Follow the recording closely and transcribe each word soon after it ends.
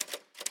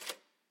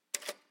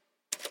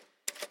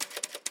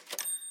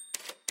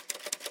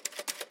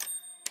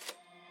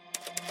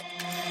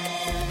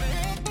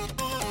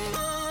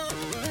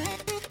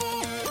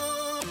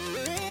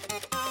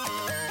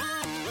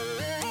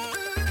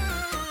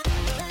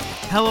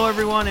Hello,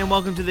 everyone, and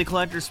welcome to the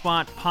Collector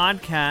Spot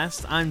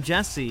podcast. I'm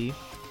Jesse,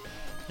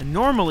 and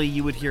normally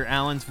you would hear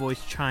Allan's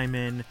voice chime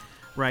in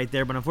right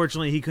there, but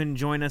unfortunately he couldn't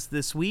join us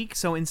this week,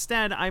 so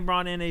instead I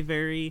brought in a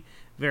very,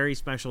 very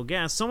special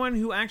guest, someone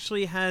who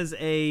actually has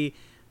a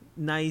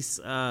nice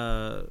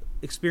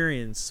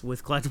experience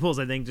with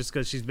collectibles, I think, just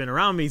because she's been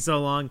around me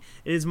so long.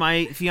 It is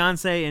my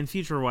fiancée and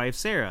future wife,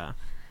 Sarah.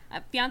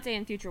 Fiancé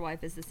and future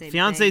wife is the same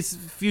Fiancé's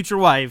thing. Future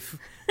wife,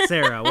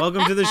 Sarah.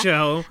 Welcome to the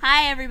show.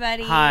 Hi,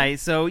 everybody. Hi.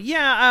 So,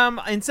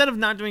 instead of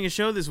not doing a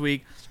show this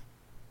week,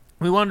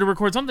 we wanted to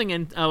record something,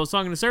 and I was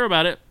talking to Sarah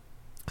about it.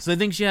 So I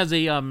think she has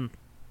a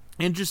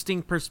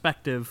interesting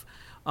perspective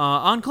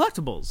on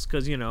collectibles,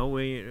 because,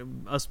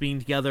 us being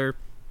together,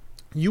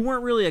 you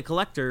weren't really a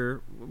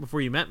collector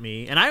before you met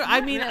me. And I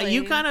mean, really.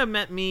 You kind of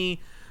met me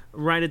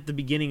right at the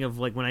beginning of,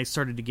 like, when I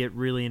started to get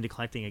really into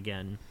collecting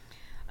again.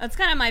 It's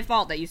kind of my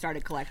fault that you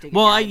started collecting.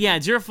 Well, again.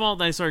 it's your fault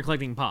that I started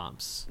collecting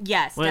Pops.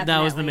 Yes, well, definitely.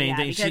 That was the main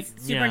thing. Because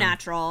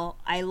Supernatural,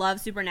 I love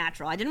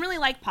Supernatural. I didn't really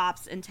like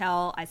Pops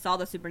until I saw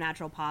the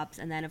Supernatural Pops,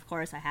 and then, of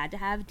course, I had to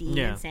have Dean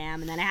and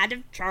Sam, and then I had to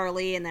have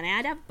Charlie, and then I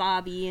had to have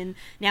Bobby, and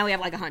now we have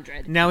like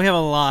 100. Now we have a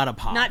lot of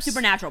Pops. Not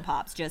Supernatural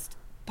Pops, just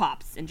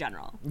Pops in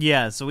general.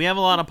 Yeah, so we have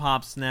a lot of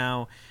Pops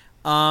now.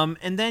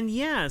 And then,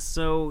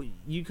 so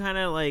you kind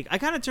of I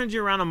kind of turned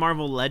you around on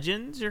Marvel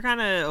Legends. You're kind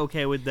of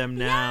okay with them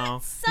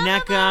now.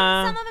 Yeah,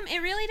 some of them,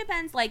 it really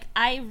depends. Like,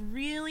 I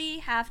really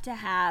have to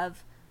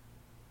have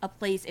a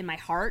place in my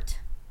heart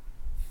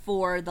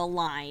for the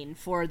line,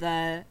 for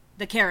the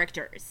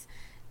characters,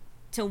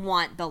 to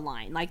want the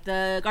line. Like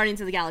the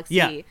Guardians of the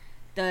Galaxy,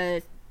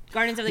 the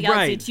Guardians of the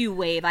Galaxy 2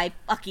 wave, I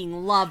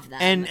fucking love them.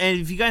 And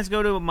if you guys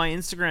go to my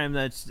Instagram,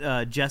 that's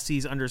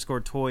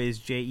Jesses_toys,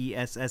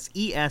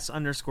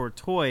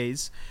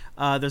 JESSES_toys.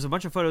 There's a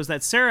bunch of photos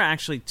that Sarah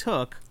actually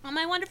took on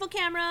my wonderful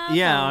camera.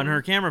 On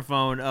her camera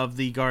phone of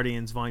the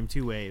Guardians Volume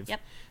 2 wave. Yep.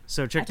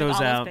 So check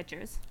those out. Those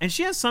pictures. And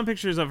she has some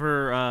pictures of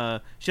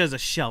her. She has a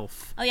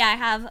shelf. Oh yeah, I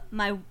have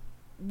my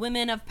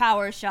Women of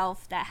Power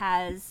shelf that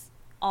has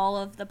all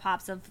of the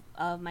Pops of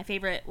my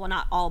favorite, well,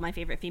 not all my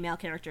favorite female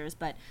characters,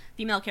 but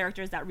female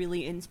characters that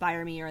really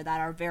inspire me or that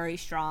are very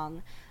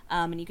strong.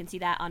 And you can see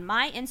that on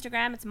my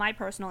Instagram. It's my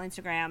personal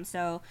Instagram.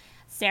 So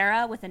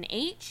Sarah with an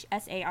H,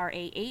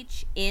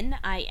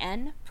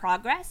 SARAHNIN,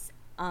 progress,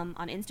 on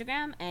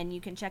Instagram. And you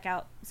can check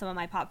out some of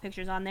my Pop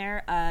pictures on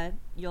there.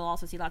 You'll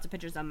also see lots of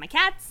pictures of my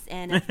cats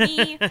and of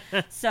me.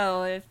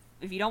 So if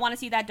you don't want to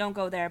see that, don't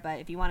go there. But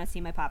if you want to see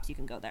my Pops, you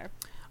can go there.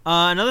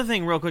 Another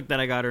thing real quick that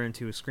I got her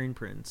into is screen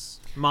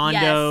prints.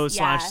 Mondo /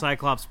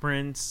 Cyclops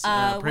prints,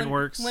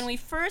 Printworks. When we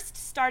first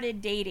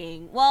started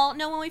dating,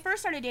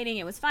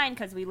 it was fine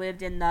because we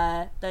lived in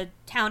the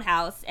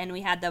townhouse and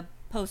we had the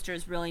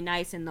posters really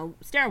nice in the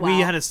stairwell.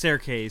 We had a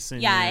staircase.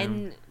 And,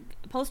 and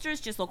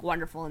posters just look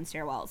wonderful in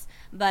stairwells.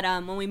 But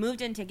when we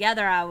moved in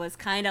together, I was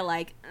kind of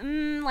like,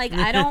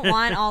 I don't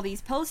want all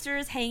these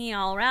posters hanging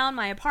all around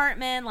my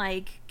apartment.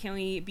 Like, can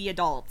we be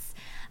adults?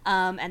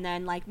 And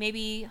then,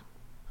 maybe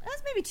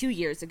 2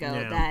 years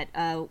ago that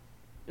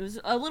it was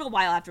a little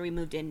while after we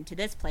moved into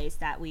this place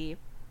that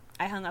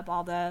I hung up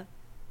all the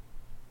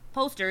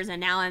posters, and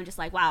now I'm just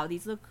like, wow,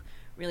 these look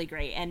really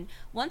great. And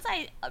once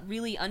I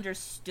really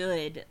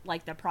understood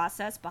the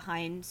process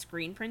behind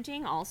screen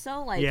printing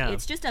also,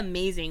 it's just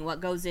amazing what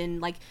goes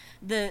in,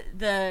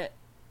 the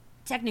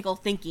technical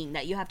thinking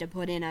that you have to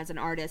put in as an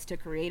artist to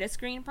create a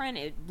screen print.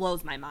 It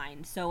blows my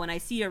mind. So when I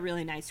see a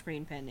really nice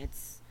screen print,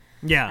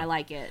 I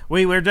like it.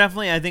 We're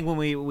definitely, I think when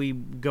we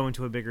go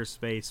into a bigger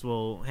space,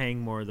 we'll hang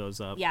more of those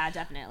up. Yeah,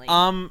 definitely.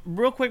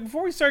 Real quick,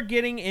 before we start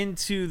getting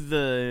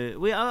into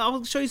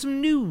I'll show you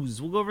some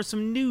news. We'll go over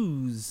some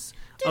news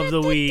of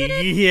the week.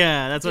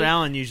 Yeah, that's what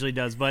Allan usually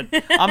does, but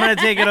I'm going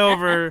to take it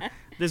over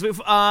this week.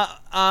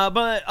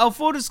 But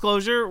full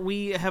disclosure,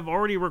 we have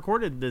already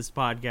recorded this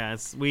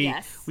podcast.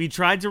 We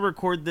tried to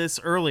record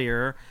this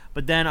earlier,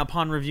 but then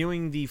upon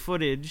reviewing the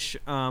footage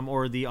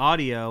or the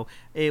audio,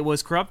 it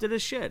was corrupted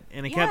as shit,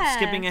 and it kept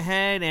skipping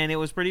ahead, and it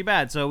was pretty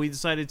bad. So we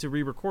decided to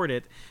re-record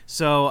it.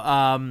 So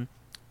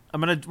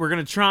we're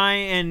gonna try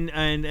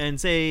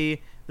and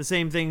say the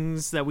same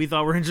things that we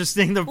thought were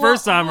interesting the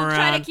first time around.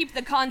 Try to keep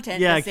the content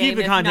the same, keep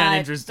the content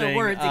interesting. The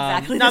words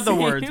exactly not the the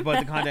same. words, but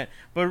the content.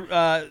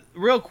 But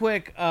real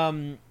quick,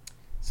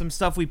 some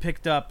stuff we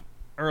picked up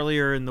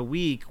earlier in the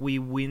week. We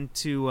went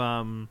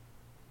to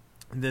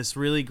this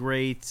really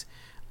great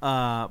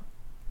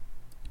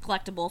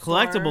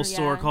collectible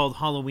store called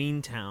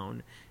Halloween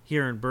Town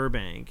here in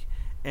Burbank.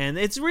 And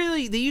it's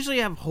really, they usually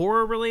have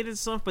horror related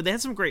stuff, but they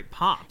had some great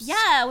Pops. Yeah,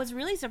 I was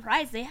really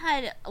surprised. They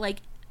had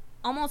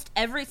almost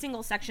every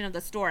single section of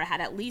the store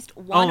had at least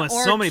one or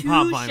so many two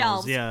Pop vinyls,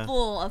 shelves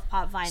full of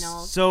Pop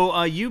vinyls.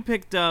 So you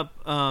picked up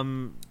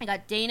I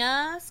got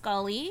Dana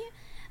Scully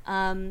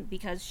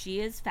because she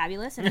is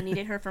fabulous and I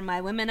needed her for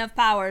my Women of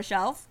Power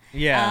shelf.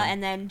 Yeah.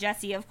 And then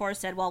Jesse, of course,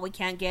 said, well, we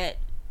can't get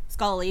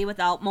Scully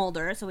without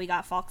Mulder, so we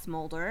got Fox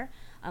Mulder.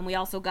 We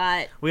also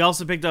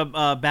picked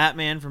up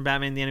Batman from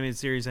Batman the Animated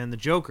Series and the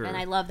Joker. And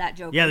I love that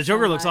Joker. Yeah, the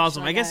Joker so looks much.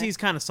 awesome. I guess he's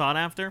kind of sought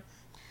after.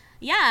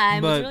 Yeah, I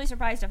was really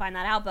surprised to find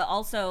that out, but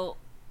also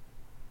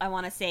I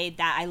want to say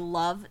that I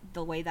love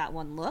the way that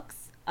one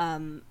looks.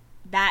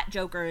 That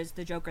Joker is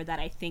the Joker that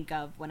I think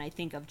of when I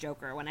think of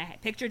Joker. When I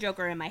picture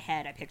Joker in my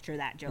head, I picture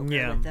that Joker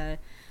with the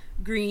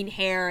green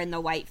hair and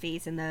the white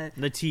face and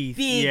the teeth,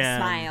 big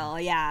smile.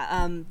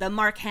 Yeah, the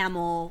Mark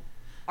Hamill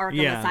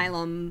Arkham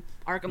Asylum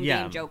Arkham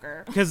game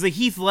Joker. Because the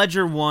Heath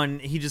Ledger one,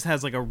 he just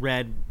has like a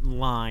red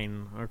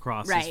line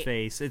across his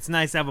face. It's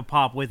nice to have a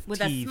pop with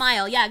teeth a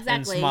smile. Yeah,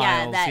 exactly.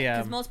 Smiles,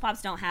 Because most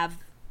pops don't have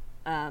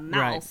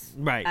mouths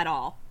at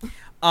all.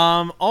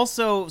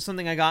 Also,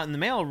 something I got in the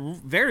mail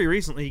very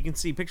recently, you can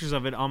see pictures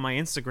of it on my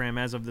Instagram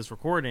as of this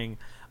recording.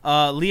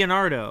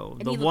 Leonardo,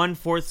 the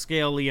 1/4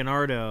 scale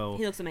Leonardo.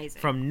 He looks amazing.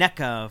 From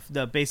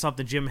NECA, based off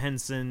the Jim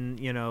Henson,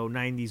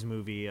 90s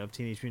movie of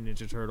Teenage Mutant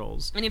Ninja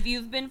Turtles. And if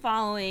you've been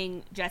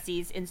following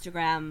Jesse's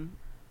Instagram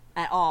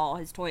at all,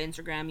 his toy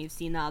Instagram, you've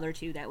seen the other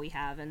two that we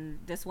have, and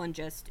this one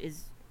just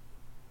is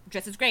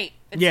great.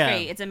 It's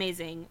great. It's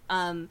amazing.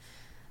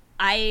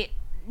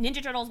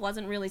 Ninja Turtles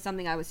wasn't really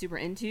something I was super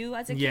into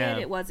as a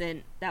kid.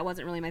 That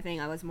wasn't really my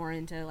thing. I was more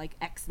into like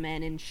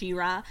X-Men and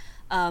She-Ra.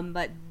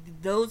 But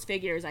those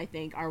figures, I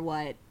think, are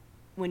what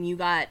when you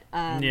got.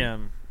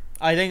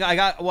 I think I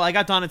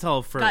got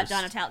Donatello first.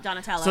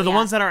 Donatello. So the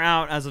ones that are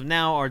out as of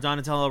now are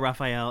Donatello,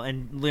 Raphael,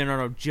 and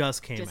Leonardo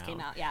just came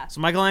out. Yeah. So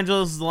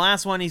Michelangelo's the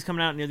last one. He's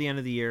coming out near the end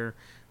of the year.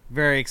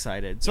 Very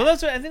excited. So I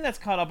think that's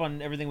caught up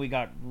on everything we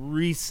got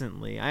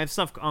recently. I have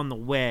stuff on the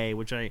way,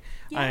 which I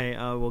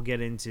will get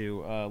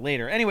into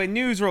later. Anyway,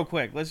 news real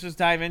quick. Let's just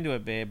dive into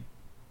it, babe.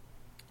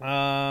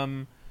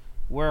 Where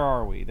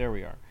are we? There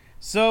we are.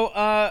 So,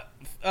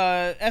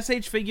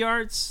 SH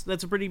Figuarts,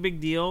 that's a pretty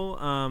big deal.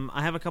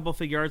 I have a couple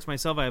Figuarts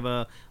myself. I have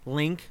a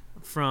Link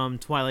from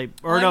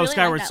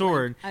Skyward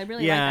Sword. I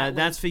really like that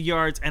that's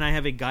Figuarts, and I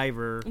have a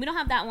Guyver. We don't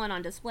have that one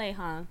on display,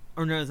 huh?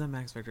 Or no, is that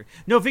Max Factory?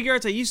 No,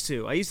 Figuarts I used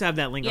to have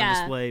that Link on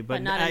display,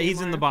 but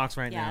he's in the box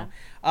right now.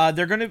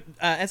 They're going to,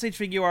 SH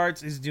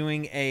Figuarts is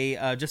doing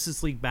a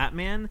Justice League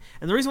Batman,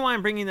 and the reason why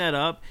I'm bringing that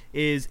up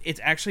is it's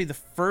actually the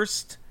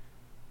first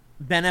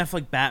Ben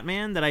Affleck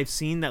Batman that I've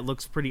seen that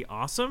looks pretty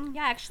awesome.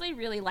 Yeah, I actually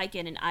really like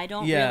it, and I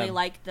don't really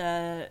like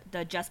the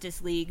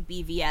Justice League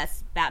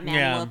BVS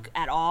Batman look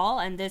at all,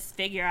 and this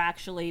figure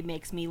actually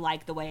makes me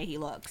like the way he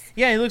looks.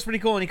 Yeah, he looks pretty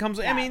cool, and he comes,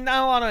 I mean,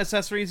 not a lot of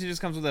accessories, he just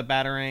comes with a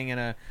batarang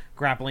and a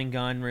grappling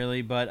gun,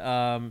 really, but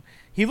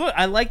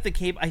I like the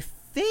cape. I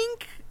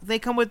think they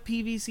come with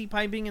PVC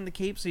piping in the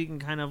cape, so you can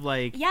kind of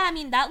like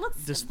that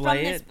looks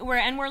display it.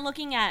 We're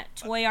looking at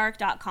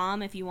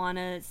toyark.com if you want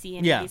to see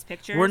any of these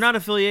pictures. We're not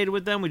affiliated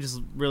with them. We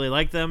just really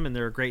like them, and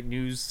they're a great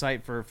news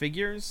site for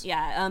figures.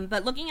 Yeah,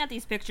 but looking at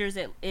these pictures,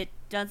 it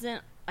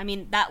doesn't. I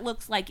mean, that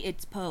looks like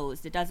it's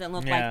posed. It doesn't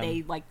look like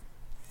they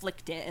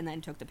flicked it and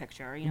then took the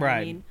picture. You know what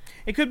I mean?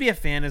 It could be a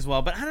fan as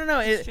well, but I don't know.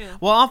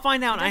 Well, I'll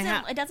find out.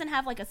 It doesn't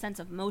have like a sense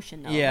of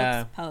motion though. Yeah, it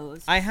looks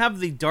posed. I have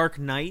the Dark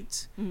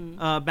Knight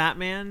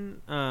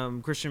Batman,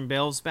 Christian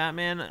Bale's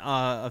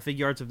Batman,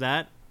 figure arts of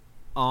that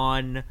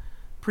on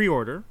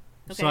pre-order.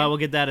 Okay. So I will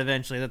get that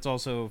eventually. That's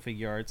also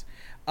figure arts.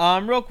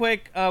 Real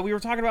quick, we were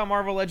talking about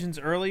Marvel Legends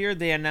earlier.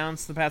 They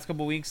announced the past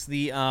couple weeks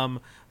the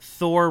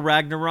Thor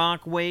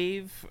Ragnarok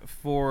wave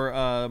for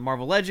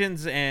Marvel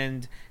Legends,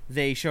 and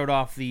they showed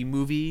off the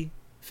movie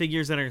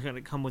figures that are going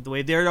to come with the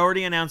wave. They had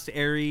already announced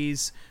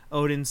Ares,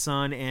 Odin's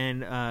son,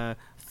 and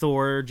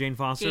Thor, Jane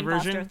Foster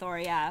version. Foster Thor,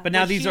 yeah. But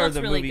now these are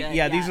the really movie. Good,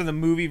 yeah, these are the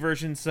movie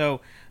versions.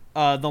 So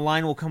the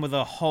line will come with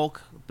a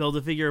Hulk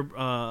Build-A-Figure,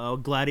 a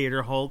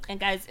Gladiator Hulk. And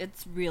guys,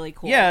 it's really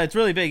cool. Yeah, it's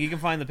really big. You can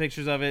find the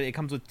pictures of it. It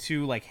comes with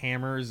 2 like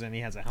hammers, and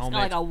he has a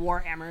helmet. It's got like a war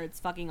hammer. It's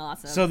fucking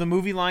awesome. So the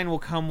movie line will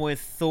come with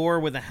Thor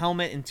with a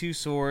helmet and 2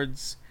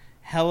 swords,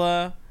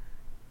 Hela,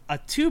 a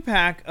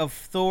 2-pack of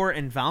Thor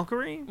and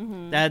Valkyrie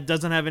that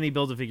doesn't have any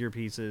Build-A-Figure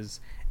pieces,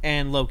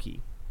 and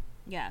Loki.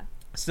 Yeah.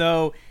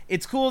 So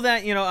it's cool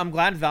that, I'm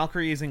glad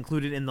Valkyrie is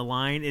included in the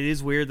line. It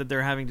is weird that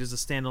they're having just a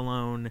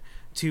standalone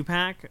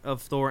 2-pack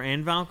of Thor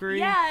and Valkyrie.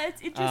 Yeah,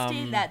 it's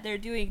interesting that they're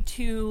doing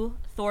 2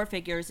 Thor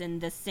figures in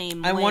the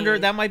same I wonder,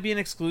 that might be an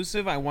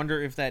exclusive. I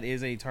wonder if that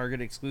is a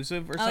Target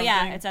exclusive or something. Oh,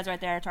 yeah, it says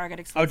right there, Target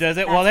exclusive. Oh, does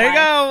it? Well, there you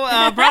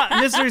go.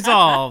 Mystery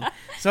solved.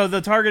 So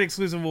the Target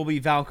exclusive will be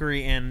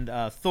Valkyrie and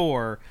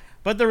Thor.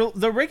 But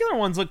the regular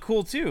ones look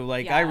cool, too.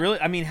 Like,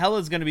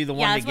 Hela's going to be the one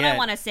to get. Yeah, that's what I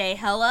want to say.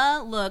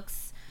 Hela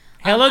looks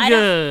hella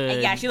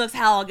good. Yeah, she looks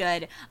hella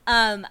good.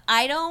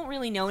 I don't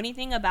really know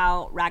anything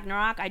about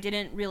Ragnarok. I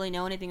didn't really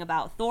know anything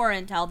about Thor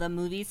until the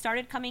movies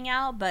started coming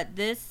out. But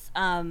this,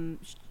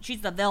 she's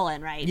the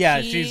villain, right?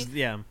 Yeah,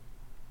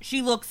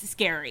 she looks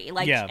scary.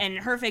 Like, and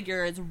her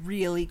figure is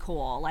really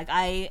cool. Like,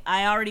 I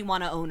already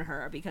want to own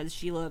her because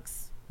she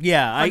looks.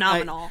 Yeah,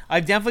 phenomenal.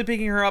 I'm definitely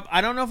picking her up.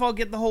 I don't know if I'll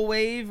get the whole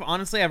wave.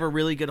 Honestly, I have a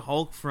really good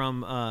Hulk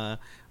from, I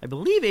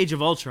believe, Age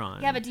of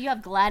Ultron. Yeah, but do you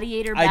have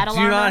Gladiator Battle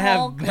Armor Hulk? I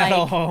do not have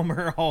Battle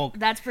Armor Hulk.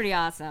 That's pretty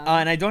awesome.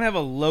 And I don't have a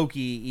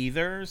Loki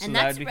either, so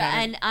that would be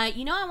kind of...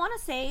 And, I want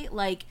to say,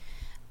 like,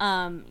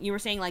 you were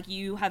saying, like,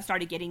 you have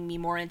started getting me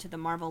more into the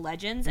Marvel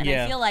Legends, and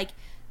I feel like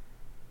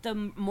the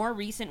more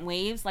recent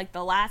waves, like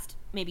the last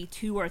maybe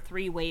 2 or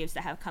 3 waves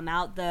that have come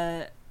out,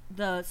 the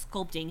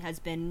sculpting has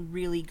been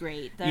really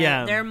great.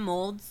 Their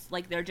molds,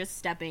 like, they're just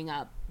stepping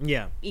up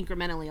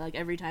incrementally, like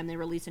every time they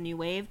release a new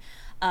wave.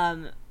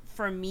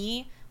 For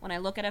me, when I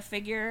look at a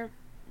figure,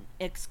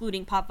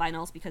 excluding pop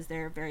vinyls because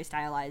they're very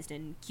stylized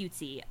and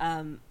cutesy,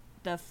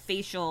 the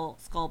facial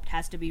sculpt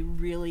has to be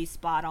really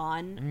spot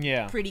on,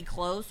 pretty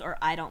close, or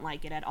I don't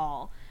like it at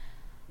all.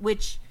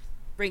 Which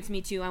brings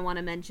me to, I want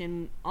to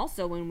mention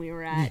also when we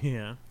were at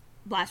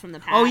Blast from the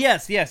Past. Oh,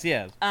 yes.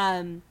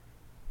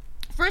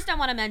 First, I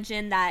want to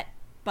mention that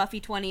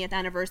Buffy 20th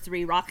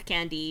Anniversary Rock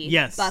Candy,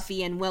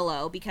 Buffy and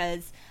Willow,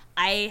 because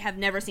I have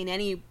never seen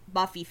any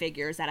Buffy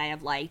figures that I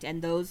have liked,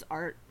 and those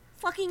are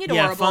fucking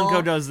adorable. Yeah,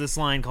 Funko does this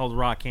line called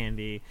Rock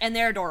Candy. And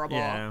they're adorable.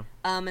 Yeah.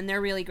 And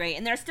they're really great.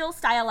 And they're still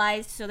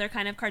stylized, so they're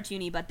kind of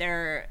cartoony, but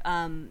they're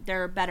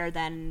better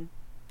than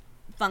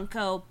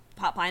Funko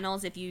pop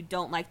vinyls. If you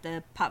don't like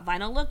the pop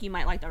vinyl look, you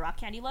might like the Rock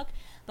Candy look.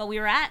 But we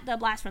were at the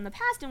Blast from the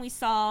Past, and we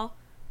saw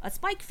a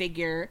Spike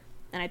figure,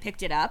 and I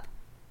picked it up,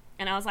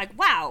 and I was like,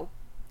 wow,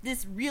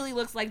 this really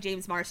looks like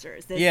James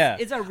Marsters.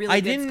 This is a really good I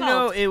didn't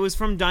know it was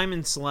from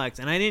Diamond Select,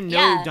 and I didn't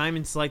know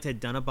Diamond Select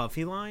had done a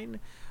Buffy line.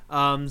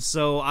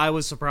 So I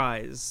was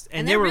surprised,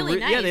 and they were really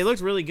nice. they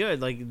looked really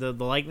good. Like the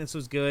likeness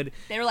was good.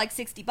 They were like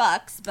 $60,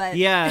 but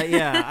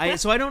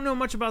So I don't know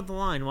much about the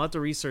line. We'll have to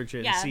research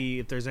it and see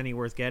if there's any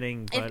worth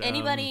getting. But, if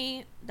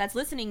anybody that's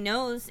listening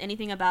knows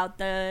anything about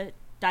the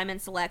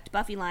Diamond Select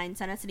Buffy line,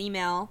 send us an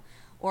email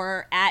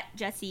or at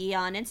Jesse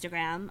on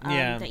Instagram.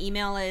 The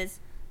email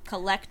is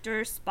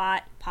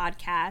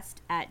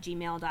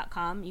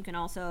collectorspotpodcast@gmail.com. You can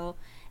also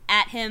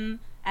at him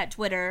at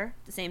Twitter,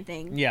 the same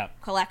thing.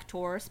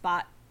 Collector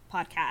Spot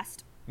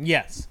Podcast.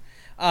 Yes.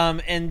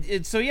 I'm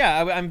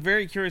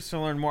very curious to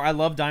learn more. I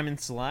love Diamond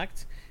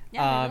Select.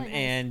 Really nice.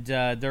 And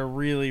they're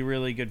really,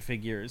 really good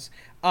figures.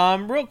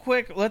 Real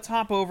quick, let's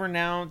hop over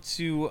now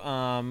to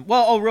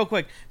real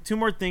quick, 2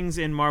 more things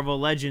in Marvel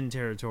Legend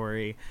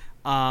territory.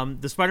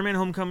 The Spider-Man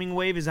Homecoming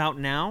wave is out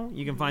now.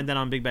 You can find that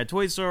on Big Bad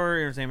Toy Store,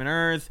 Entertainment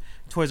Earth,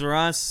 Toys R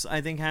Us, I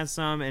think, has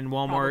some, and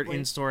Walmart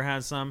in-store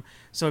has some.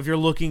 So if you're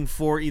looking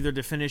for either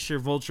to finish your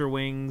Vulture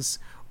Wings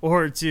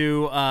or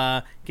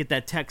to get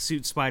that tech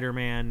suit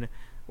Spider-Man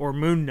or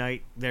Moon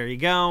Knight, there you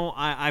go.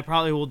 I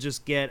probably will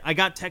just I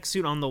got tech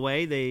suit on the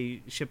way.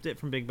 They shipped it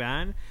from Big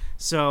Bad.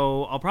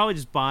 So I'll probably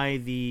just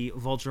buy the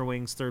Vulture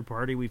Wings third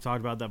party. We've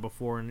talked about that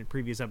before in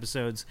previous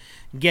episodes.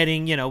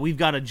 We've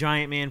got a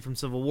Giant Man from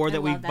Civil War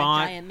that we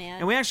bought. Giant Man.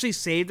 And we actually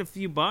saved a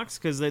few bucks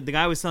because the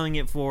guy was selling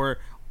it for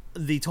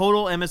the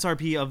total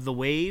MSRP of the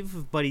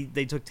wave, but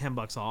they took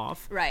 $10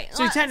 off. Right.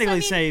 So he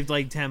technically saved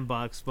like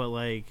 $10, but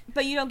like.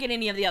 But you don't get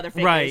any of the other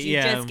figures. Right.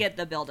 You just get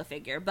the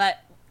Build-A-Figure. But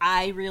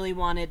I really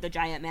wanted the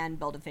Giant Man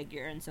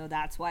Build-A-Figure, and so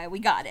that's why we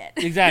got it.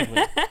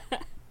 Exactly.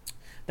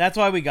 That's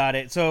why we got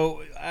it.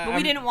 So, but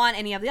we didn't want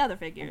any of the other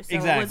figures, so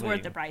it was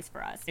worth the price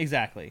for us.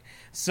 Exactly.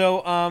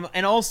 So,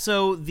 and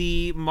also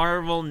the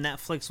Marvel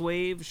Netflix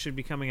wave should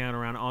be coming out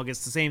around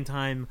August, the same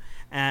time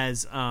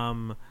as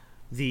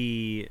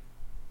the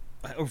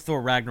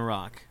Thor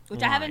Ragnarok.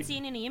 Which I haven't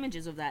seen any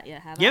images of that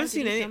yet, have I? You haven't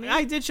seen any?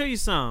 I did show you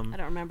some. I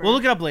don't remember. We'll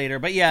look it up later.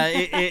 But yeah,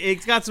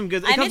 it's got some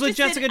good... It comes with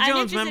Jessica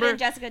Jones, remember? In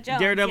Jessica Jones,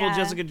 Daredevil,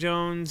 Jessica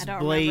Jones,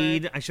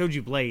 Blade. Remember. I showed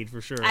you Blade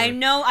for sure. I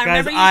know. I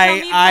Guys, remember you showed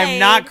me Blade. I'm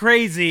not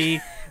crazy.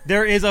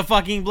 There is a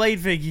fucking Blade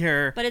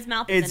figure. But his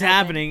mouth isn't It's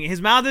happening.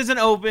 His mouth isn't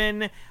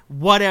open.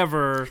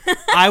 Whatever.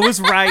 I was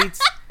right.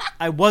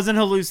 I wasn't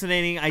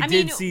hallucinating. I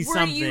did see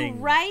something. Were you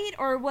right,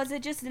 or was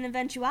it just an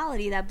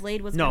eventuality that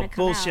Blade was going to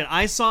come out? No, bullshit.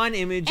 I saw an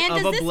image of a Blade.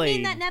 And does this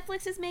mean that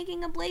Netflix is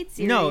making a Blade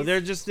series? No,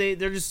 they're just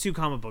 2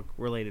 comic book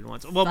related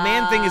ones. Well,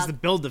 Man-Thing is the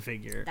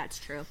Build-A-Figure. That's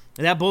true.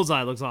 And that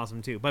Bullseye looks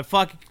awesome too. But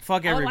fuck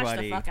everybody. I would watch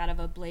the fuck out of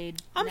a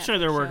Blade. I'm sure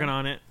they're working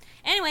on it.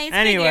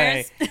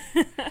 Anyway,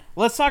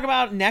 let's talk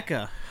about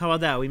NECA. How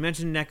about that? We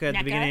mentioned NECA at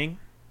the beginning.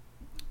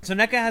 So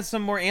NECA has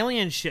some more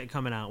alien shit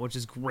coming out, which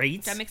is great.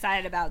 Which I'm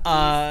excited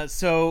about.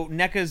 So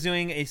NECA is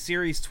doing a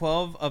Series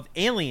 12 of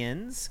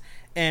Aliens,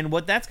 and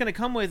what that's going to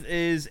come with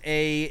is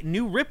a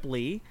new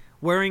Ripley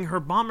wearing her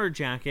bomber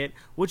jacket,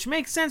 which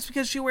makes sense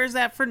because she wears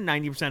that for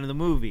 90% of the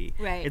movie.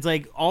 Right. It's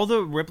like all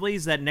the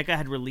Ripleys that NECA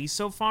had released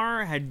so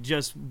far had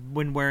just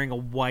been wearing a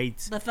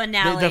white... The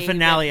finale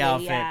Ripley,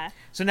 outfit. Yeah.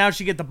 So now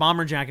she get the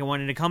bomber jacket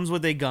one, and it comes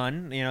with a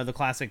gun, the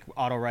classic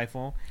auto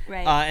rifle.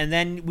 Right. And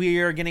then we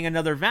are getting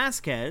another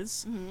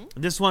Vasquez. Mm-hmm.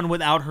 This one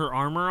without her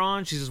armor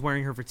on. She's just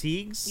wearing her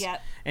fatigues.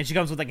 Yep. And she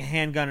comes with like a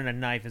handgun and a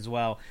knife as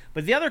well.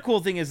 But the other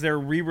cool thing is they're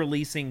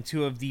re-releasing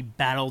 2 of the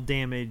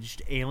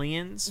battle-damaged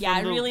aliens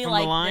from the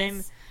line.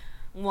 This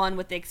one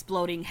with the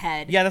exploding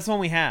head. Yeah, that's the one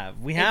we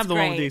have. We have the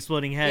one with the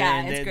exploding head,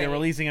 and they're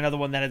releasing another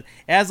one that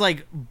has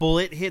like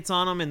bullet hits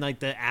on them and like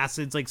the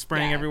acid's like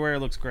spraying everywhere. It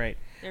looks great.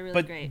 They're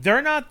really great. But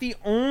they're not the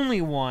only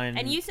one.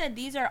 And you said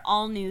these are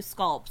all new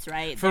sculpts,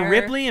 right? For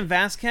Ripley and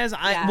Vasquez,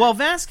 well,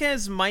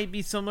 Vasquez might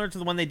be similar to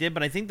the one they did,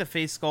 but I think the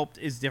face sculpt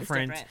is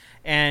different.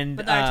 And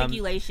but the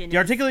articulation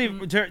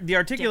the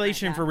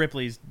articulation for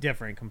Ripley is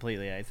different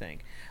completely, I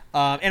think.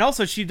 And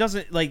also, she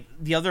doesn't, like,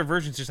 the other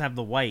versions just have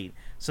the white.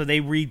 So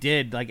they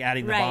redid like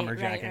adding the bomber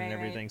jacket and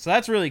everything. So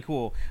that's really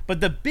cool.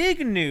 But the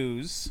big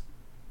news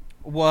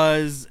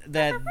was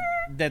that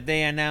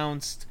they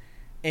announced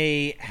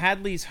a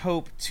Hadley's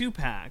Hope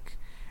 2-pack.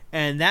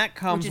 And that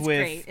comes with...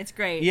 great. It's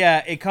great.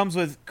 Yeah, it comes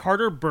with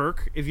Carter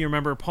Burke, if you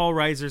remember Paul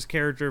Reiser's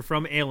character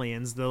from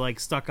Aliens, the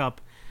like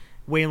stuck-up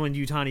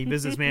Wayland-Yutani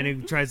businessman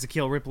who tries to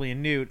kill Ripley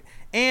and Newt,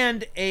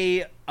 and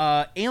a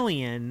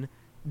alien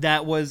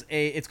that was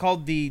it's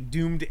called the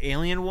Doomed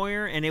Alien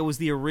Warrior, and it was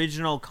the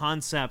original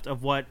concept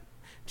of what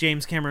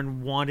James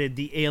Cameron wanted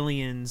the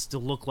aliens to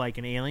look like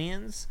in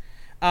Aliens.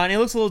 And it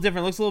looks a little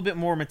different. It looks a little bit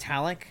more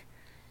metallic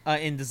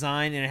in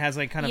design, and it has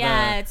like kind of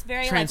a it's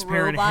very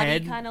transparent like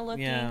head kind of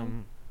looking. Yeah.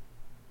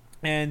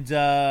 And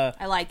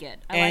I like it.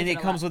 It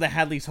comes with a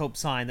Hadley's Hope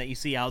sign that you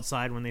see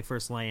outside when they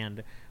first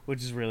land,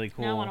 which is really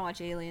cool. Now I want to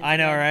watch Aliens. I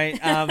know, right?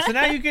 So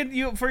now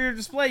you for your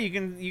display you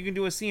can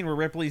do a scene where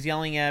Ripley's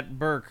yelling at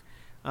Burke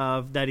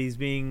that he's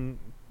being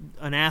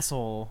an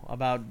asshole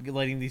about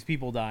letting these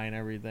people die and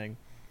everything.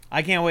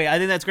 I can't wait. I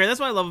think that's great.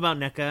 That's what I love about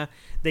NECA.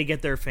 They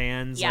get their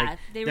fans. Yeah, like,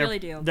 they really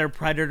do. Their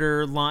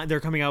Predator line. They're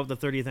coming out with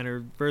the 30th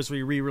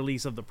anniversary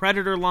re-release of the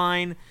Predator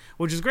line,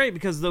 which is great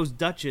because those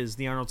Dutches,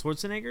 the Arnold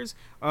Schwarzeneggers,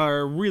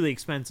 are really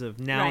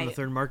expensive now in the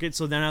third market.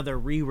 So now they're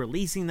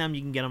re-releasing them.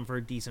 You can get them for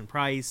a decent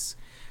price.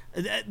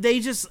 They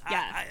just...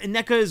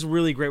 NECA is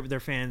really great with their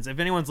fans. If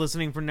anyone's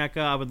listening for NECA,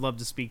 I would love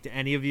to speak to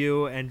any of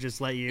you and just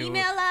let you...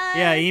 Email us!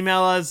 Yeah,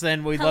 email us,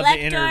 and we'd love to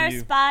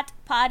interview...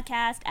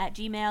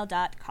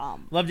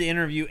 collectorspotpodcast@gmail.com. Love to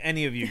interview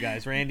any of you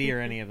guys, Randy or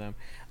any of them.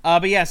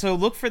 But yeah, so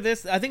look for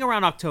this. I think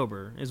around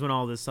October is when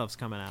all this stuff's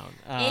coming out.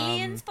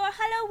 Aliens for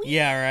Halloween!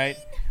 Yeah,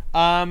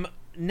 right.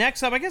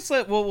 Next up, I guess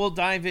we'll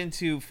dive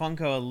into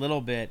Funko a little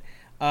bit.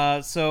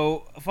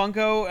 So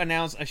Funko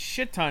announced a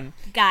shit ton...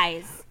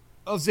 Guys...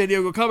 of San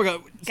Diego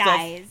Comic-Con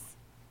Guys,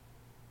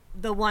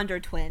 the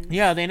Wonder Twins.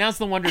 Yeah, they announced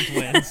the Wonder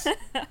Twins.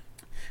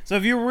 So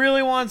if you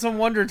really want some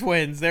Wonder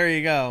Twins, there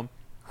you go.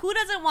 Who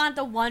doesn't want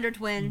the Wonder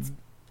Twins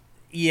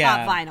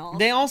pop vinyl?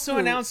 They also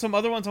announced some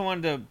other ones I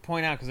wanted to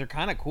point out because they're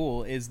kind of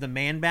cool. Is the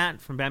Man-Bat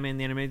from Batman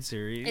the Animated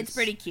Series. It's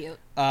pretty cute.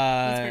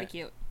 It's pretty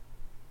cute.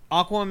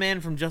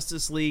 Aquaman from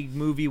Justice League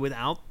movie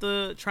without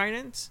the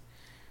trident.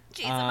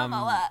 Jason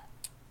Momoa.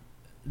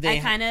 I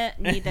kind of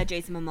need that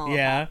Jason Momoa.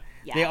 Yeah.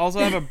 They also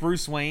have a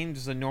Bruce Wayne,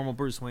 just a normal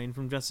Bruce Wayne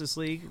from Justice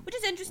League, which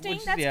is interesting.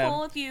 That's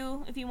cool if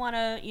you want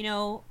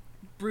to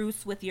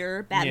Bruce with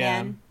your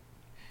Batman.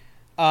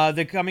 Yeah.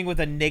 They're coming with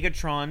a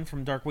Negatron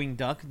from Darkwing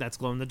Duck that's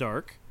glow in the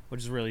dark,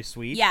 which is really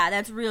sweet. Yeah,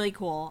 that's really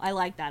cool. I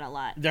like that a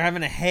lot. They're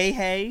having a Hey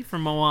Hey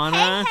from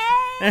Moana.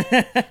 Hey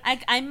Hey!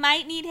 I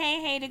might need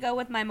Hey Hey to go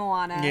with my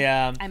Moana.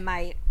 Yeah, I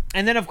might.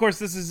 And then, of course,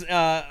 this is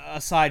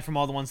aside from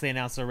all the ones they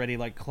announced already,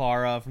 like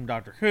Clara from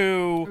Doctor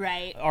Who,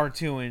 right?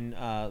 R2 and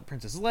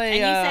Princess Leia. And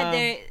you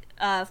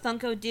said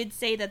Funko did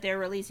say that they're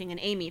releasing an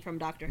Amy from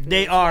Doctor Who.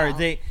 They are.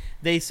 Well.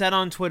 They said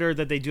on Twitter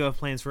that they do have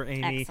plans for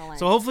Amy. Excellent.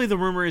 So hopefully the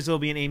rumor is there'll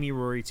be an Amy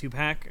Rory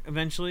 2-pack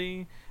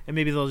eventually, and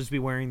maybe they'll just be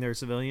wearing their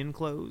civilian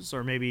clothes,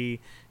 or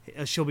maybe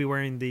she'll be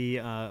wearing the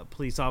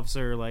police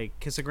officer like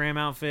kissogram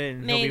outfit,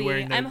 and he'll be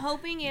wearing. I'm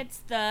hoping it's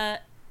the.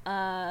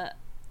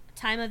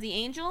 Time of the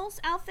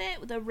Angels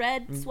outfit with a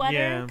red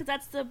sweater, because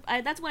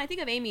that's when I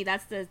think of Amy.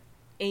 That's the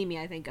Amy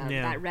I think of,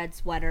 that red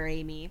sweater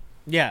Amy.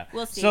 Yeah,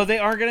 we'll see. So they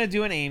are gonna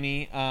do an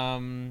Amy.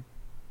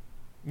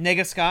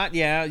 Nega Scott,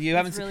 you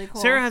haven't. Really cool.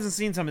 Sarah hasn't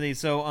seen some of these,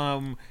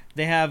 so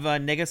they have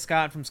Nega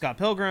Scott from Scott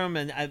Pilgrim,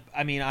 and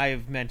I mean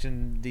I've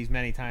mentioned these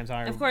many times.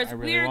 Of course,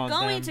 we're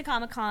going to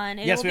Comic-Con.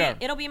 Yes, we are.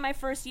 It'll be my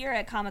first year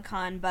at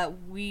Comic-Con, but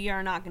we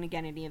are not going to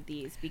get any of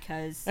these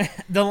because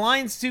the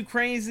line's too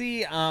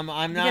crazy.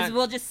 I'm not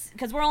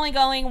because we're only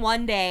going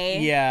one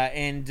day. Yeah,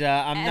 and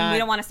we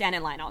don't want to stand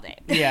in line all day.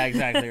 Yeah,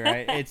 exactly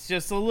right. It's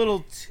just a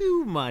little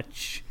too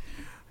much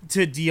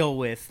to deal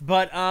with,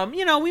 but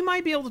we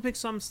might be able to pick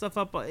some stuff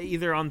up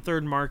either on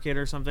third market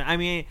or something. I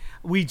mean,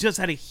 we just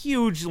had a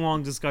huge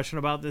long discussion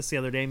about this the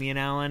other day, me and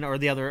Allan, or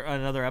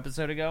another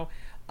episode ago.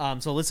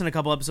 So listen a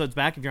couple episodes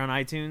back if you're on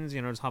iTunes,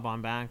 just hop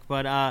on back.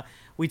 But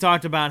we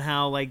talked about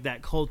how like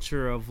that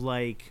culture of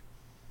like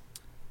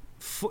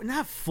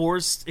not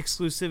forced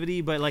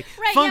exclusivity, but like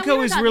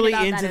Funko is really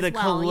into the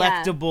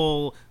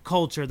collectible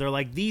culture. They're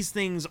like, these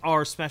things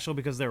are special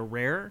because they're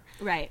rare,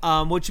 right?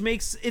 Which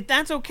makes it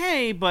that's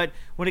okay. But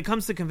when it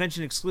comes to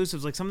convention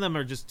exclusives, like some of them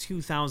are just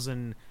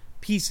 2,000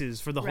 pieces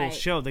for the whole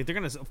show. Like they're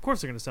gonna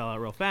sell out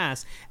real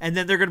fast, and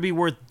then they're gonna be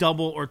worth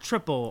double or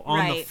triple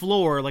on the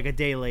floor like a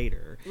day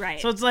later.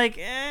 Right. So it's like,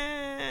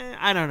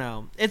 I don't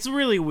know. It's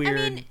really weird.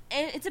 I mean,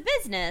 it's a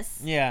business.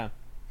 Yeah.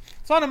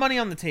 It's a lot of money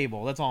on the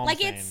table. That's all I'm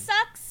saying. Like, it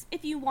sucks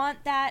if you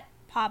want that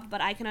pop,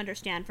 but I can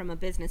understand from a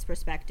business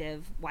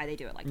perspective why they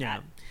do it like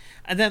that.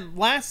 And then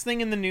last thing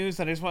in the news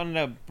that I just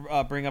wanted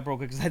to bring up real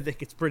quick because I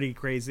think it's pretty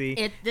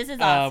crazy. This is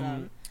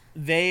awesome.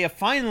 They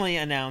finally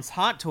announced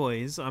Hot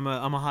Toys. I'm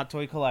a Hot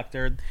Toy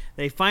collector.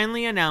 They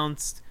finally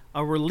announced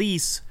a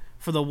release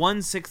for the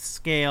 1/6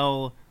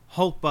 scale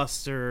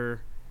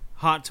Hulkbuster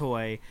hot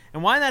toy.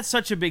 And why that's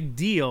such a big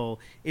deal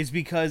is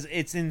because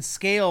it's in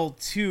scale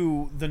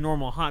to the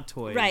normal hot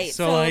toys. Right.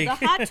 So like...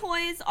 the hot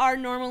toys are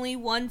normally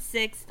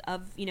 1/6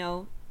 of,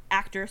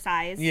 actor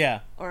size.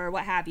 Yeah. Or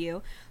what have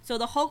you. So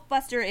the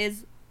Hulkbuster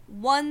is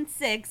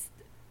 1/6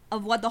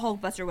 of what the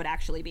Hulkbuster would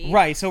actually be.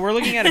 Right. So we're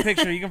looking at a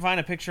picture. You can find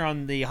a picture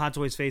on the Hot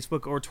Toys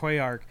Facebook or Toy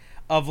Arc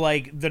of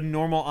like the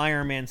normal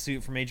Iron Man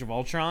suit from Age of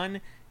Ultron,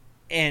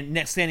 and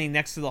standing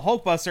next to the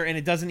Hulkbuster, and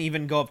it doesn't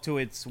even go up to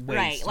its waist,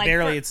 right, like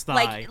barely its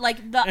thigh.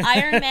 Like the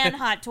Iron Man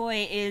hot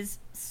toy is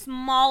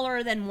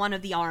smaller than one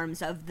of the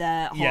arms of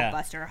the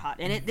Hulkbuster hot,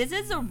 and this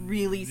is a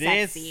really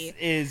sexy.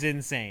 This is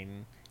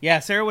insane. Yeah,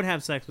 Sarah would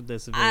have sex with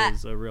this if it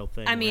was a real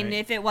thing. I mean, right?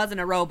 if it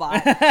wasn't a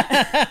robot.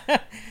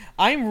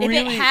 If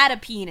it had a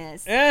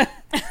penis.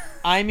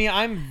 I mean,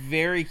 I'm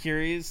very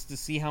curious to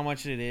see how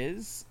much it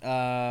is.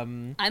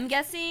 I'm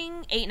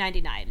guessing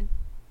 $8.99.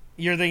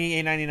 You're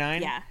thinking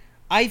 $8.99? Yeah.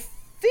 I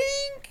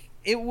think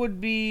it would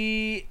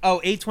be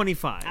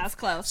 $8.25. I was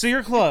close. So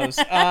you're close.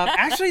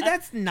 Actually,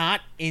 that's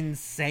not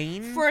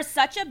insane for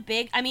such a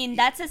big. I mean,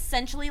 that's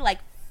essentially like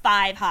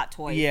 5 hot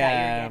toys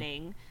that you're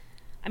getting.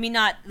 I mean,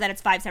 not that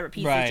it's 5 separate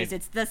pieces. Right. Just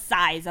it's the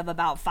size of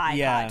about 5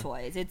 hot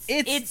toys.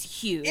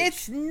 It's huge.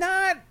 It's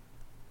not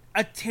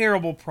a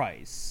terrible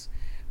price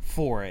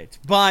for it,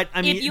 but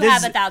I mean, if you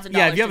have $1,000,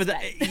 yeah, if you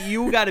have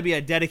you got to be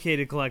a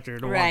dedicated collector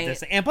to want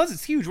this, and plus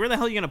it's huge. Where the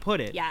hell are you gonna put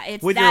it? Yeah,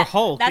 it's with your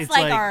Hulk. That's it's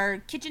like our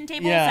kitchen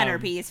table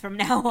centerpiece from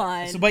now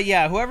on. So, but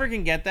yeah, whoever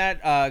can get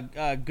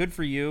that, good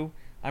for you.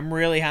 I'm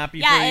really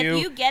happy for you. Yeah,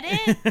 if you get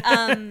it,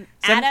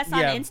 add us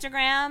on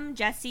Instagram,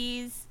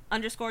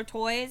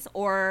 Jesse's_toys,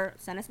 or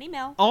send us an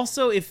email.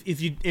 Also,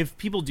 if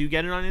people do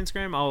get it on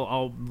Instagram,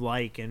 I'll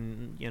like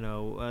and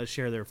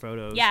share their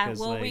photos. Yeah,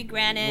 we'll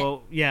re-grant it.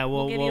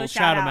 We'll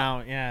shout them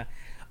out. Yeah.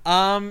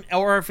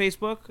 Or our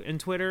Facebook and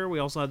Twitter. We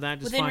also have that.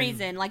 Just within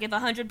reason. Like if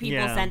 100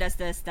 people send us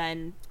this,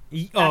 then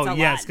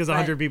because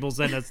 100 people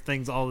send us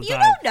things all the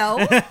time. You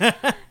don't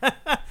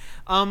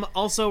know.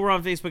 Also, we're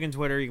on Facebook and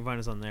Twitter. You can find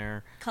us on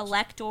there.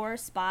 Collector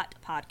Spot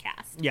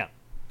Podcast. Yeah.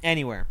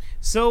 Anywhere.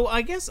 So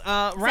I guess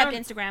except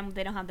Instagram,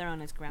 they don't have their own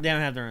Instagram. They don't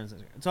have their own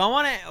Instagram. So I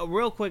want to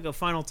real quick a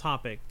final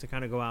topic to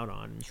kind of go out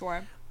on.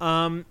 Sure.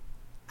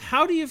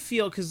 How do you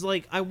feel? Because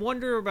I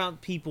wonder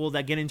about people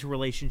that get into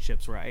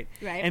relationships, right?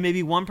 Right. And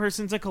maybe one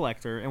person's a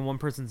collector and one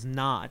person's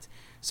not.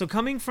 So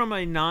coming from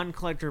a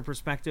non-collector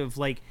perspective,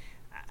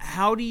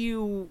 how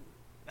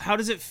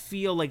does it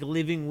feel like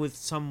living with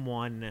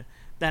someone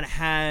that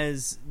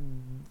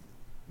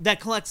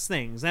collects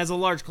things, has a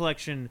large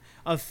collection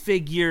of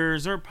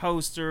figures or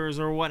posters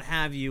or what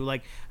have you?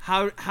 Like,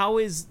 how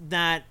is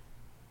that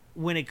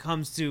when it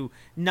comes to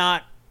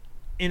not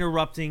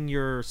interrupting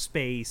your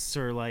space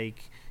or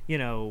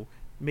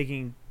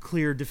making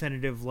clear,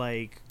 definitive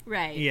lines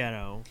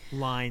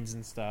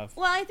and stuff?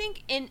 Well, I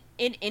think in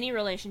any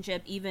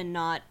relationship, even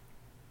not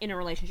in a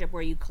relationship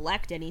where you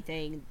collect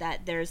anything,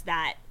 that there's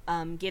that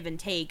give and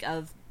take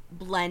of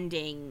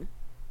blending,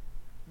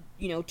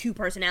 2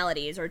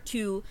 personalities or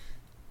 2.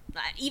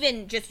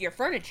 Even just your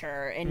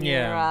furniture and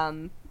your,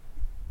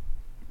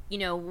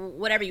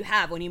 whatever you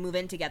have when you move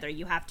in together,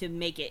 you have to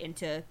make it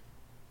into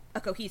a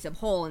cohesive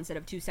whole instead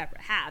of 2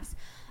 separate halves.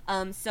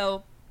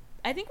 So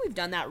I think we've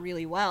done that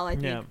really well. I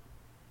think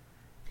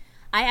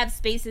I have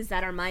spaces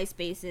that are my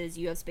spaces,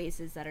 you have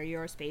spaces that are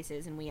your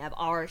spaces, and we have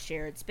our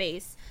shared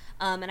space.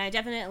 And I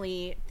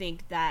definitely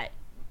think that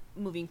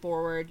moving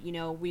forward,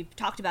 we've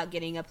talked about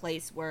getting a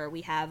place where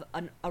we have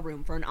a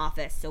room for an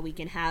office so we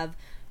can have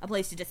a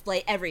place to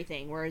display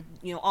everything where,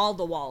 all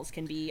the walls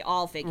can be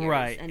all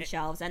figures and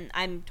shelves. And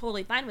I'm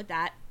totally fine with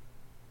that.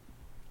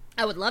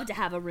 I would love to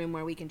have a room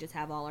where we can just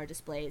have all our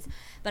displays.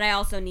 But I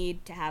also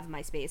need to have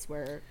my space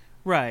where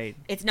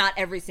it's not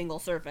every single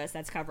surface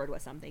that's covered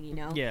with something,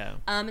 Yeah.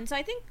 And so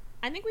I think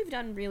we've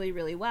done really,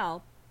 really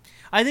well.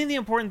 I think the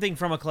important thing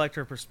from a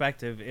collector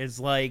perspective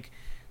is,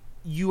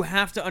 you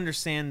have to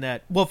understand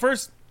that, well,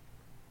 first,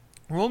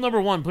 rule number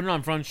 1, put it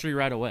on Front Street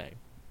right away.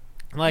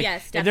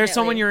 Yes, if there's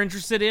someone you're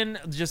interested in,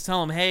 just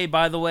tell them, hey,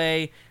 by the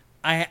way,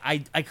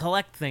 I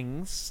collect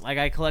things.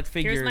 I collect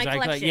figures. Here's my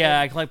collection.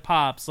 I collect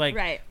pops.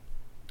 Right.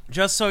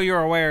 Just so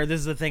you're aware, this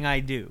is the thing I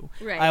do.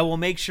 Right. I will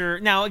make sure.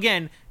 Now,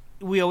 again,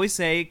 we always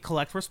say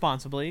collect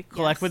responsibly.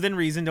 Collect within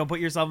reason. Don't put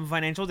yourself in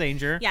financial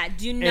danger. Yeah,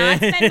 do not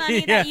spend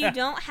money that you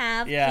don't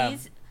have.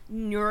 Please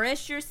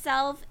nourish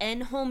yourself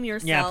and home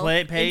yourself.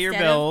 Yeah, pay your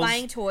bills. Instead of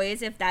buying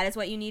toys, if that is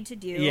what you need to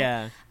do.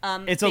 Yeah.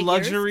 It's a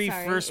luxury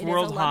first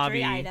world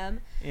hobby.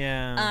 Item.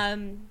 Yeah.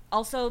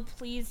 Also,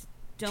 please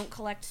don't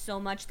collect so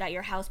much that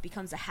your house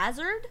becomes a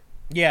hazard.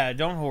 Yeah,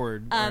 don't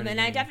hoard. And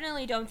I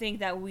definitely don't think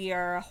that we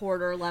are a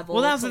hoarder level.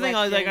 Well, that's the thing.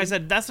 Like I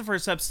said, that's the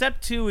first step.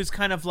 Step 2 is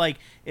kind of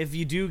if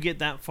you do get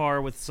that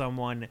far with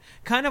someone,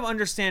 kind of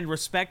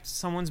respect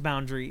someone's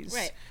boundaries.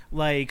 Right.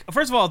 like,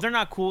 first of all, if they're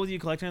not cool with you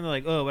collecting, they're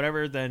like, oh,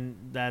 whatever, then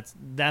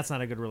that's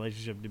not a good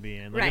relationship to be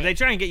in. Like, if they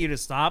try and get you to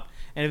stop,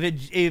 and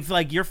if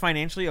like you're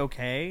financially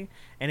okay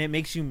and it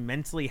makes you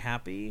mentally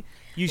happy,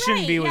 you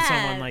shouldn't be with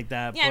someone like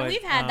that. Yeah, but, and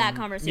we've had that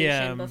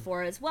conversation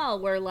before as well,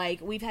 where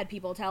like we've had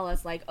people tell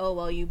us like, oh,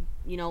 well, you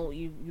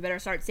better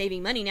start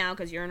saving money now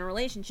because you're in a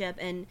relationship.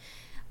 And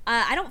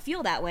I don't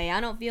feel that way. I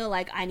don't feel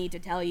like I need to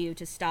tell you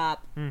to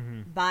stop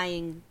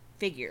buying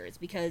figures,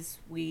 because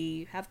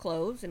we have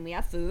clothes and we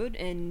have food,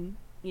 and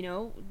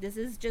this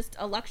is just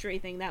a luxury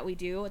thing that we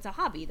do. It's a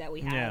hobby that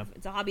we have. Yeah.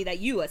 It's a hobby that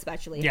you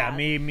especially have.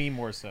 Yeah, me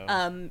more so.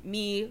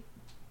 Me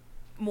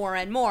more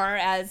and more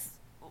as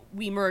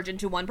we merge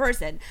into one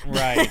person.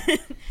 Right.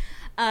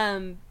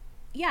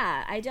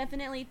 Yeah, I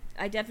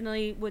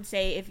definitely would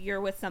say if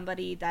you're with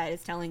somebody that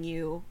is telling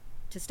you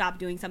to stop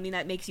doing something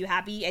that makes you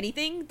happy,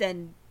 anything,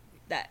 then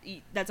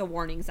that's a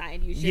warning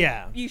sign.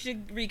 You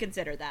should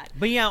reconsider that.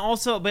 But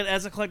but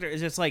as a collector,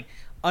 it's just like,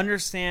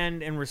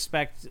 understand and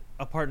respect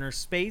a partner's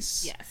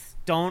space. Yes.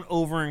 Don't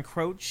over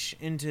encroach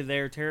into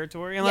their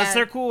territory unless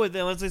they're cool with it.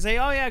 Unless they say,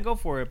 "Oh yeah, go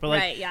for it."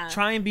 But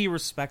try and be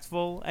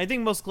respectful. I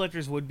think most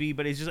collectors would be,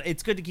 but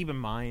it's good to keep in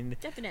mind.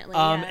 Definitely.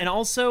 And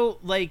also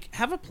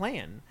have a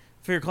plan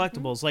for your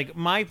collectibles. Like,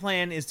 my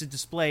plan is to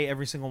display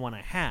every single one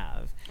I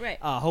have. Right.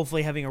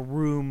 Hopefully having a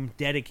room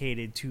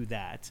dedicated to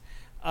that.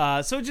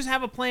 So just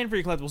have a plan for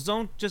your collectibles.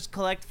 Don't just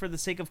collect for the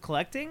sake of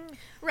collecting.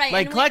 Right.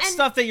 Like, collect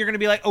stuff that you're going to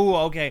be like, oh,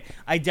 okay,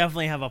 I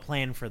definitely have a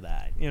plan for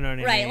that. You know what I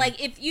mean? Right.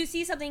 Like, if you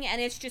see something and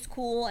it's just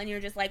cool and you're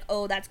just like,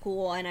 oh, that's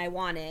cool and I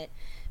want it,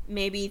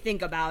 maybe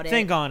think about it.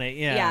 Think on it,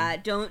 yeah. Yeah,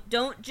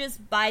 don't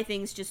just buy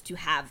things just to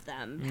have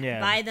them.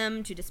 Yeah. Buy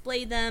them to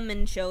display them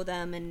and show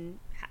them and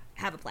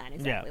have a plan,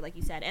 exactly, like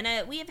you said.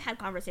 And we have had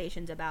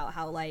conversations about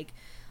how, like,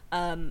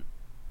 once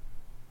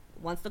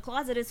the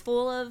closet is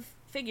full of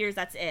figures,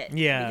 that's it.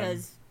 Yeah.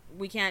 Because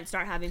we can't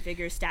start having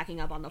figures stacking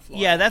up on the floor.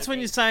 Yeah, that's when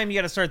it's time you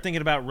got to start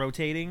thinking about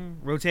rotating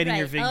your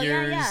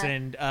figures.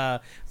 And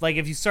like,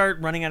 if you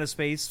start running out of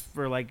space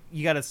for, like,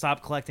 you got to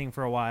stop collecting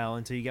for a while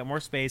until you get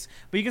more space,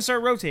 but you can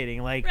start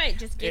rotating. Like,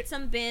 just get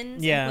some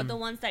bins and put the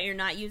ones that you're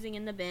not using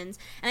in the bins.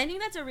 And I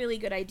think that's a really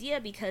good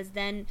idea, because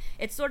then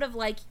it's sort of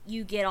like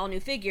you get all new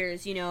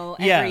figures,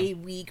 every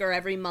week or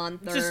every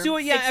month, or just do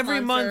it every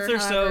month or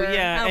so.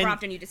 However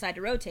often you decide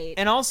to rotate.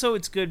 And also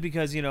it's good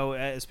because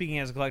speaking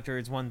as a collector,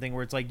 it's one thing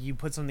where it's like you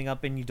put something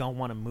up and you don't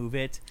want to move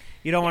it,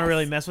 you don't want to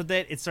really mess with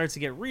it, starts to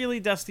get really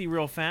dusty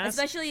real fast,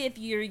 especially if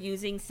you're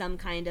using some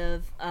kind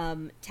of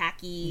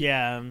tacking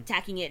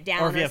it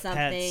down or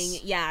something.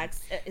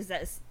 Pets. Is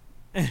that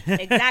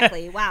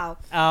exactly? Wow.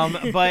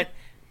 But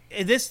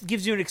this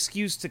gives you an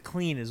excuse to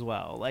clean as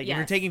well. Like, if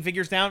you're taking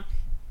figures down,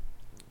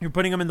 you're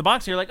putting them in the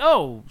box, and you're like,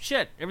 oh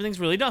shit, everything's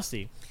really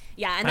dusty.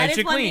 And that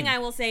is one thing I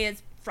will say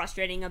is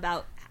frustrating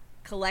about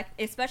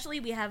especially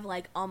we have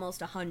like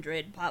almost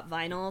 100 pop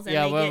vinyls, and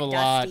they get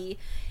dusty,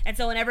 and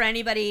so whenever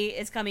anybody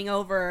is coming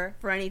over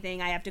for anything,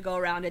 I have to go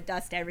around and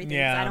dust everything,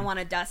 because I don't want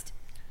to dust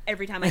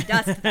every time I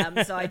dust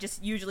them. So I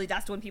just usually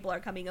dust when people are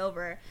coming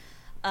over.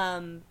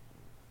 But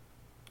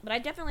I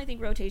definitely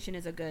think rotation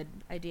is a good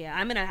idea.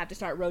 I'm gonna have to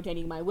start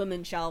rotating my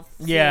women's shelf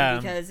soon,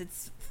 because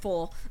it's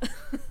full.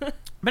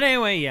 But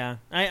anyway,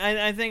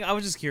 I think I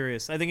was just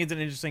curious. I think it's an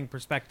interesting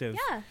perspective.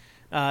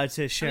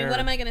 To share. I mean, what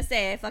am I gonna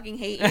say? I fucking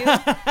hate you.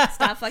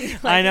 Stop fucking.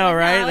 I know,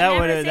 right? That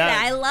would.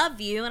 I love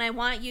you, and I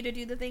want you to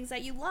do the things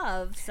that you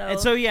love. So. And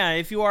so,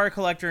 if you are a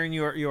collector and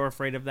you're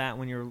afraid of that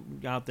when you're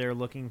out there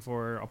looking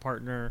for a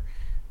partner,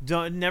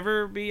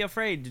 never be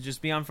afraid to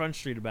just be on Front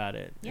Street about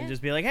it, and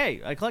just be like, hey,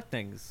 I collect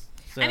things.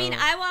 So. I mean,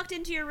 I walked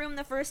into your room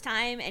the first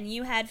time, and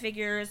you had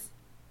figures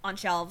on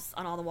shelves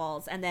on all the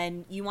walls, and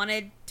then you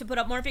wanted to put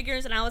up more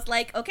figures, and I was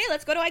like, okay,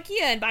 let's go to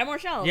IKEA and buy more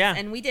shelves.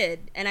 And we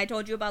did, and I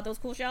told you about those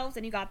cool shelves,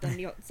 and you got them,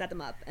 you set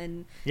them up,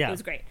 and it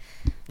was great.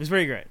 It was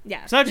pretty great.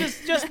 So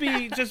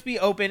just be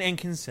open and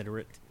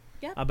considerate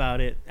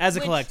about it as a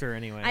collector,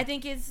 anyway. I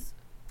think is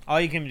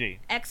all you can do.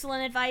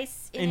 Excellent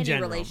advice in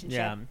any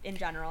relationship in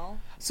general.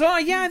 So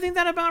I think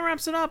that about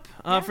wraps it up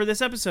for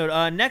this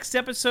episode. Next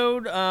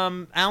episode,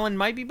 Allan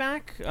might be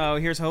back.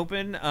 Here's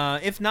hoping.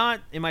 If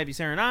not, it might be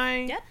Sarah and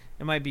I. Yep.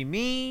 It might be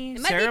me.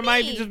 Sarah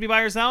might just be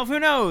by herself. Who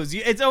knows?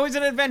 It's always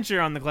an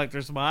adventure on the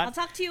Collector Spot. I'll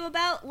talk to you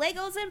about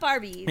Legos and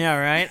Barbies. Yeah,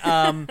 right.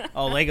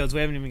 Legos. We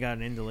haven't even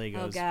gotten into Legos.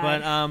 Oh,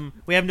 God. But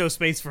we have no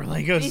space for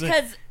Legos.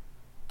 Because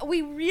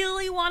we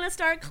really want to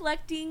start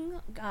collecting,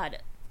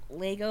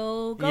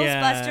 Lego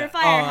Ghostbuster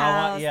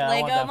Firehouse,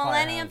 Lego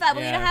Millennium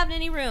Falcon. We don't have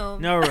any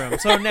room. No room.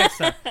 So next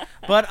time.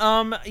 But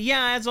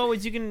as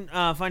always, you can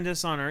find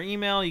us on our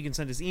email. You can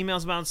send us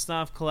emails about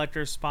stuff.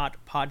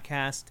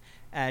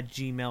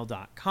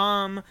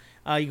 collectorspotpodcast@gmail.com.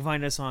 You can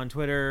find us on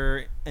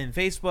Twitter and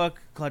Facebook,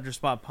 Collector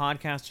Spot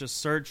Podcast. Just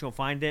search, you'll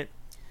find it.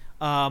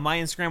 My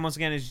Instagram, once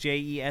again, is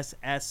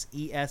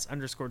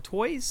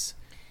JESSES_toys.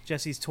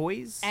 Jesse's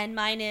Toys. And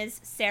mine is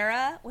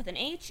Sarah with an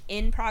H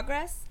in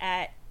progress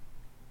at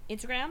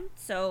Instagram.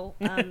 So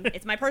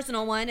it's my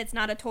personal one. It's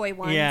not a toy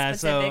one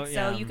specific.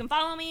 So you can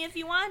follow me if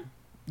you want.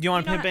 Do you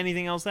want to pimp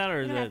anything else out,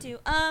 or you don't have to?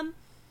 I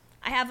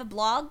have a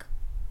blog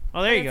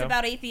Oh, there you go. It's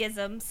about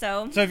atheism,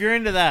 so if you're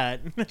into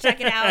that,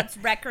 check it out. It's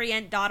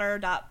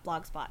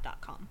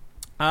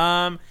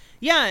recreantdaughter.blogspot.com.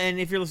 Yeah, and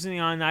if you're listening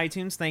on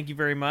iTunes, thank you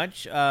very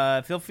much.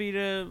 Feel free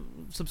to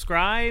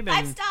subscribe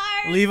and 5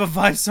 stars. leave a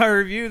 5-star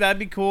review. That'd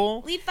be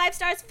cool. Leave 5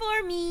 stars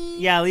for me.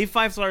 Yeah, leave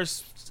 5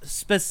 stars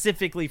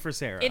specifically for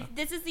Sarah. If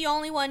this is the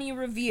only one you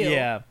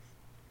review,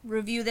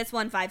 review this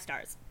one 5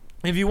 stars.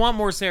 If you want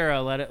more Sarah,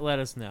 let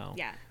us know.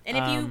 Yeah, and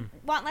if you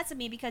want less of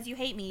me because you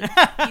hate me,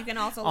 you can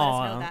also let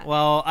us know that.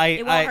 Well,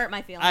 it won't hurt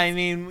my feelings. I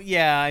mean,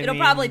 yeah, it'll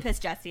probably piss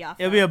Jesse off.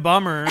 It'll be a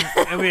bummer.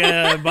 It'll be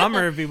a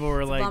bummer if people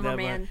were like bummer, that.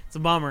 Man. But it's a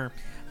bummer.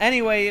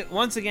 Anyway,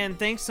 once again,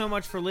 thanks so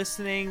much for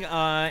listening,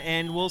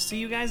 and we'll see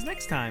you guys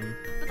next time.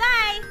 Bye-bye.